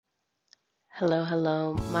Hello,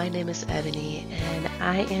 hello. My name is Ebony, and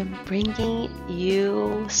I am bringing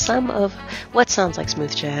you some of what sounds like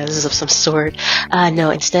smooth jazz of some sort.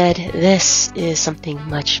 No, instead, this is something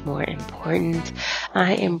much more important.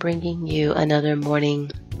 I am bringing you another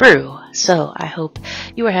morning brew. So I hope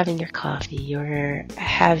you are having your coffee, you're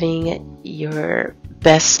having your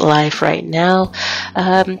best life right now.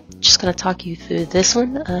 Just going to talk you through this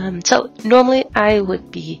one. So normally I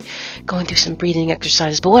would be going through some breathing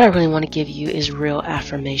exercises, but what I really want to give you is real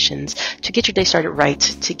affirmations to get your day started right,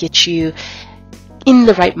 to get you in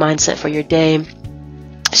the right mindset for your day.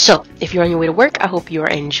 So if you're on your way to work, I hope you are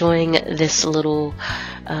enjoying this little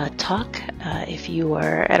talk. If you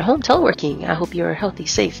are at home teleworking, I hope you are healthy,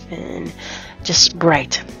 safe, and just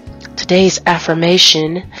bright. Today's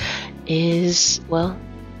affirmation is, well,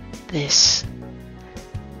 this.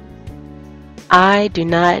 I do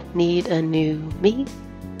not need a new me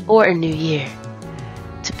or a new year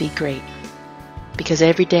to be great, because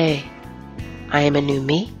every day I am a new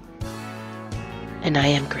me and I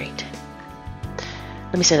am great.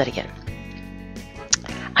 Let me say that again.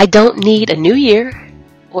 I don't need a new year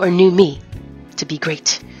or a new me to be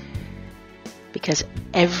great, because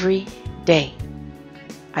every day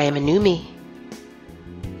I am a new me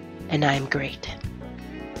and I am great.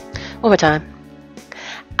 One more time.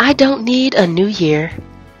 I don't need a new year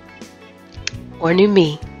or a new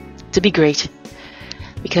me to be great,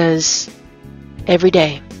 because every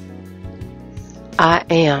day I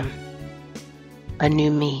am a new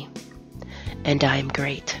me and I am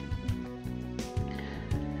great.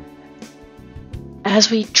 As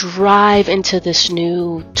we drive into this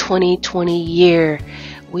new 2020 year,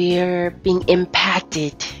 we're being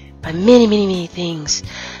impacted by many things,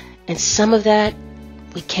 and some of that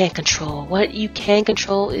we can't control. What you can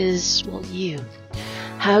control is, well, you.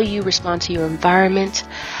 How you respond to your environment,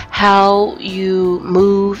 how you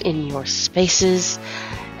move in your spaces.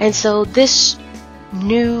 And so this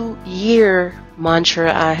new year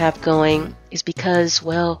mantra I have going is because,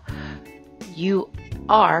 well, you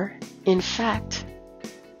are, in fact,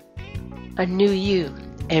 a new you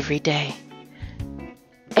every day.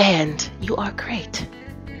 And you are great.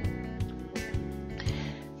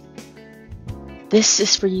 This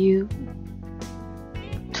is for you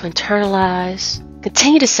to internalize.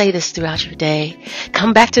 Continue to say this throughout your day.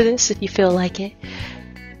 Come back to this if you feel like it.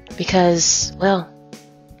 Because, well,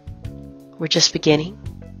 we're just beginning.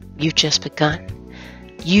 You've just begun.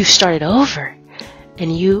 You've started over.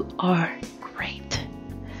 And you are great.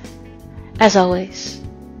 As always,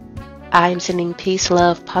 I am sending peace,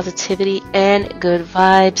 love, positivity, and good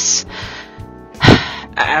vibes.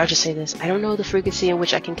 I'll just say this. I don't know the frequency in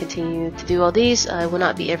which I can continue to do all these. I will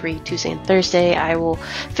not be every Tuesday and Thursday. I will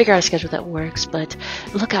figure out a schedule that works, but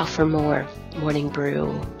look out for more morning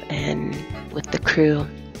brew and with the crew.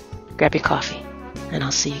 Grab your coffee, and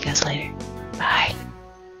I'll see you guys later.